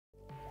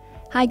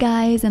Hi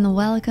guys, and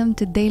welcome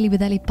to Daily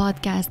with Ali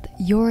podcast,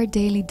 your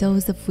daily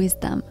dose of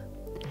wisdom.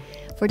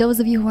 For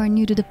those of you who are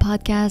new to the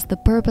podcast, the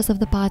purpose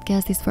of the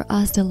podcast is for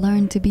us to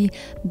learn to be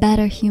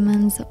better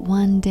humans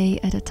one day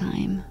at a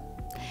time.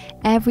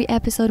 Every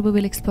episode we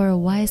will explore a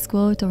wise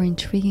quote or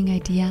intriguing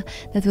idea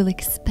that will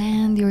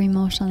expand your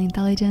emotional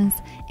intelligence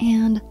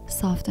and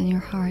soften your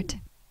heart.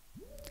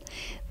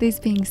 This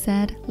being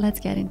said,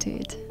 let's get into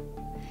it.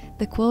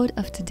 The quote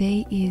of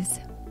today is: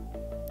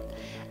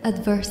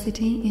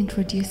 "Adversity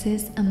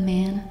introduces a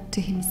man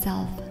to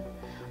himself."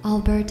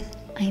 Albert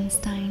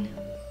Einstein.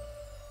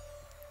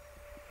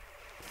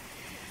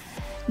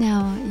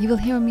 Now, you will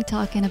hear me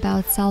talking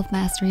about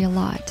self-mastery a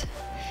lot,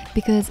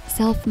 because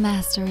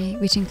self-mastery,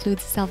 which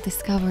includes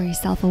self-discovery,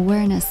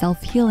 self-awareness,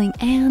 self-healing,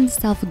 and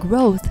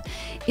self-growth,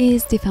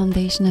 is the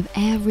foundation of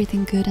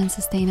everything good and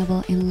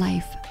sustainable in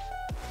life.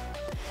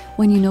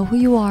 When you know who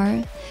you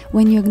are,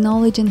 when you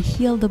acknowledge and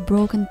heal the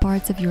broken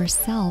parts of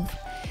yourself,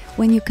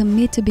 when you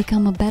commit to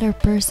become a better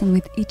person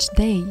with each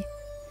day,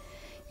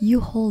 you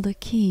hold a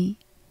key,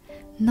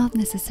 not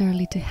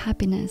necessarily to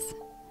happiness,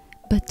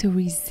 but to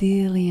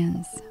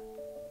resilience.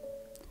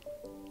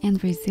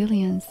 And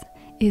resilience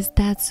is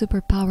that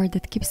superpower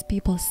that keeps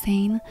people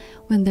sane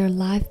when their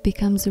life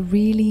becomes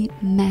really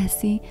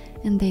messy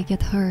and they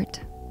get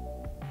hurt.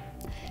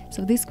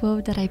 So this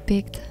quote that I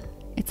picked,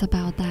 it's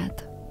about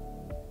that.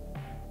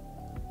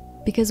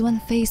 Because when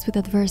faced with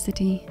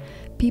adversity,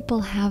 people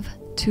have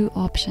two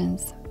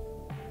options: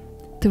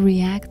 to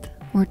react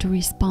or to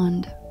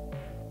respond.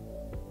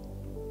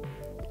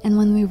 And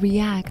when we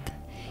react,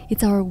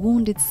 it's our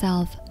wounded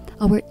self,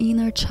 our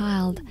inner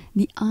child,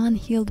 the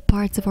unhealed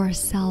parts of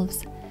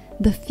ourselves,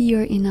 the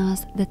fear in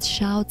us that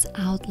shouts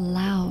out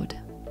loud.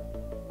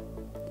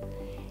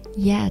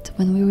 Yet,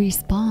 when we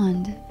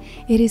respond,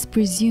 it is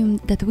presumed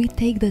that we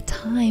take the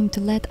time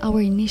to let our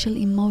initial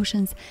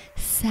emotions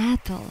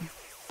settle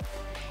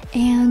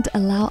and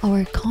allow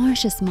our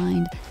conscious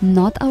mind,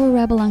 not our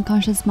rebel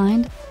unconscious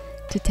mind,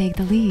 to take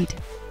the lead.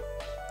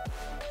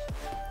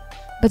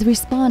 But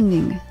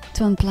responding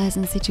to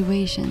unpleasant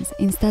situations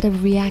instead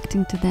of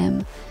reacting to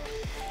them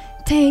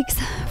takes,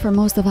 for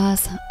most of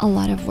us, a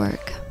lot of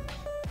work.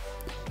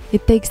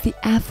 It takes the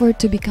effort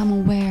to become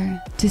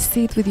aware, to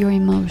sit with your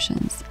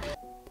emotions,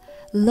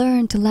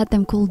 learn to let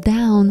them cool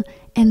down,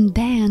 and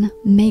then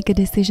make a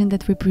decision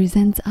that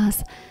represents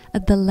us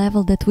at the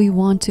level that we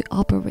want to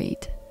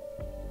operate.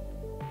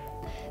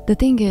 The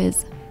thing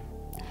is,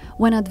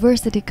 when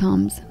adversity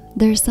comes,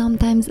 there's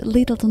sometimes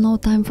little to no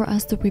time for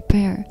us to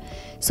prepare,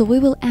 so we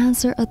will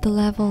answer at the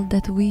level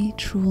that we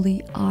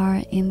truly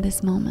are in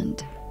this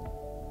moment.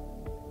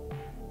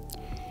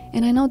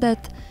 And I know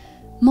that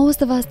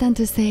most of us tend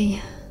to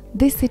say,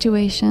 this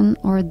situation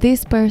or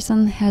this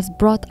person has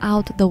brought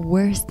out the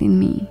worst in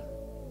me.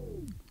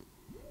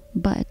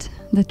 But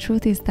the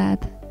truth is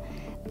that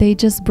they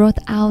just brought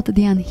out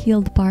the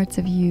unhealed parts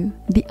of you,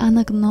 the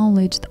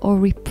unacknowledged or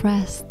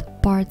repressed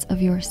parts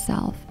of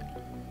yourself.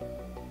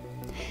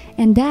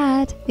 And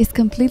that is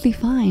completely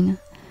fine,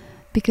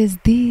 because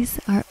these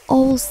are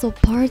also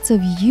parts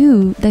of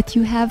you that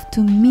you have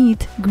to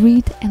meet,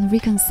 greet, and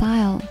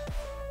reconcile.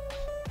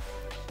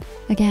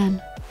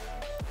 Again,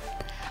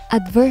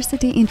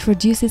 adversity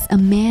introduces a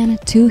man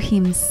to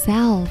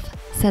himself,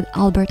 said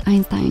Albert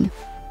Einstein.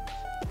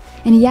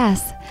 And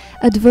yes,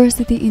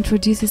 adversity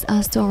introduces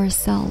us to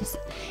ourselves,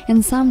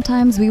 and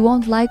sometimes we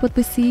won't like what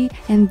we see,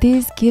 and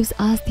this gives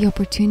us the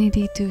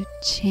opportunity to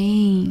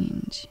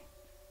change.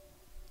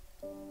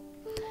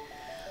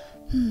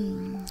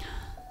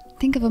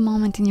 Think of a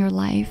moment in your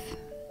life,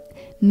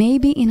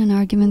 maybe in an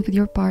argument with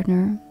your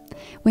partner,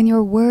 when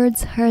your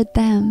words hurt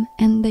them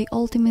and they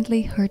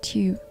ultimately hurt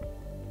you.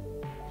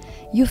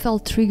 You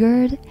felt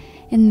triggered,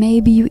 and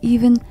maybe you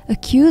even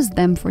accused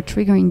them for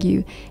triggering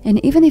you.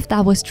 And even if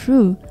that was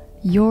true,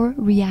 your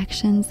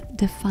reactions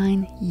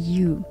define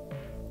you.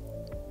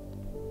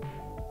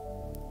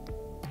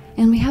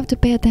 And we have to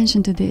pay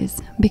attention to this,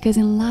 because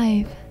in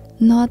life,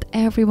 not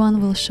everyone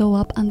will show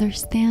up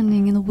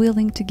understanding and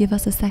willing to give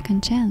us a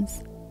second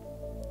chance.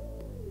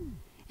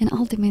 And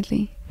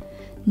ultimately,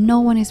 no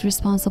one is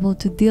responsible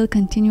to deal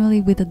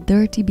continually with a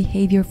dirty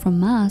behavior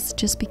from us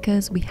just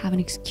because we have an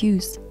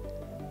excuse,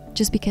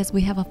 just because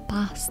we have a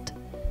past,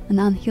 an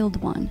unhealed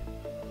one.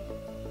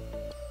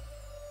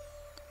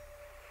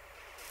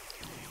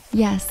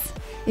 Yes,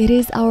 it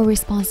is our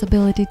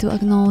responsibility to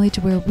acknowledge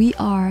where we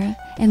are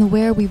and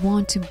where we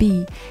want to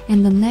be,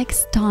 and the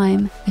next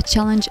time a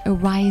challenge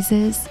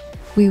arises,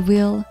 we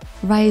will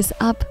rise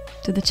up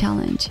to the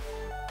challenge.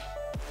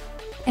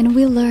 And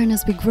we learn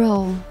as we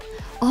grow.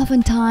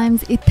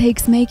 Oftentimes, it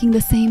takes making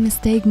the same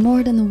mistake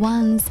more than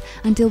once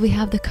until we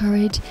have the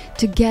courage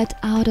to get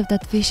out of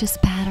that vicious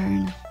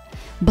pattern.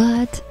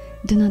 But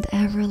do not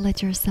ever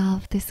let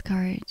yourself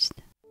discouraged.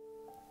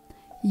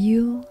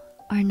 You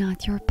are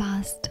not your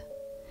past.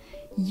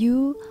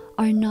 You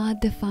are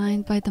not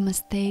defined by the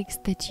mistakes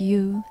that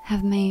you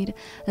have made,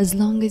 as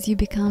long as you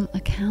become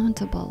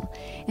accountable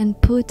and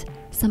put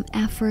some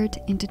effort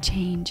into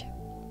change.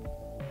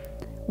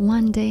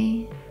 One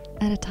day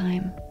at a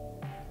time.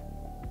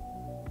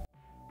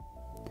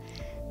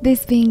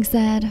 This being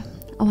said,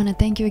 I want to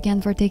thank you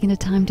again for taking the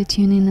time to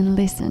tune in and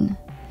listen.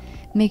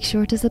 Make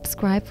sure to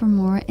subscribe for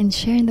more and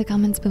share in the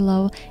comments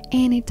below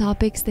any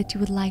topics that you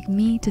would like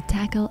me to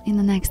tackle in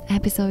the next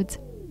episodes.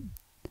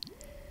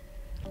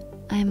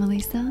 I'm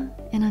Elisa,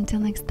 and until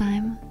next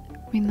time,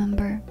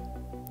 remember,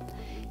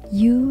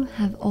 you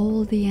have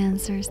all the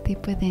answers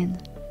deep within.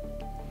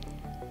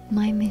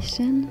 My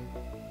mission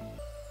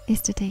is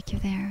to take you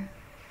there.